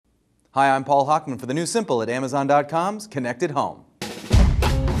Hi, I'm Paul Hockman for the new Simple at Amazon.com's Connected Home.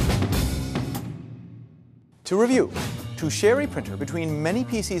 To review, to share a printer between many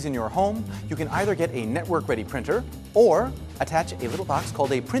PCs in your home, you can either get a network-ready printer or attach a little box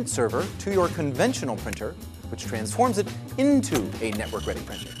called a print server to your conventional printer, which transforms it into a network-ready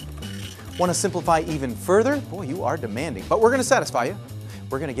printer. Want to simplify even further? Boy, you are demanding, but we're going to satisfy you.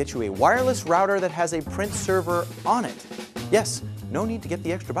 We're going to get you a wireless router that has a print server on it. Yes, no need to get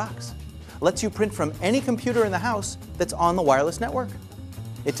the extra box. Lets you print from any computer in the house that's on the wireless network.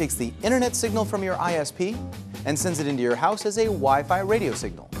 It takes the internet signal from your ISP and sends it into your house as a Wi-Fi radio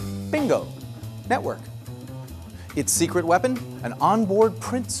signal. Bingo! Network. Its secret weapon? An onboard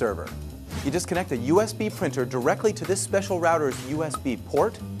print server. You just connect a USB printer directly to this special router's USB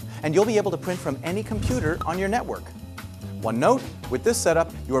port, and you'll be able to print from any computer on your network. One note, with this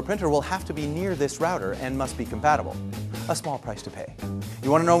setup, your printer will have to be near this router and must be compatible. A small price to pay.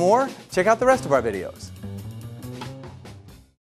 You want to know more? Check out the rest of our videos.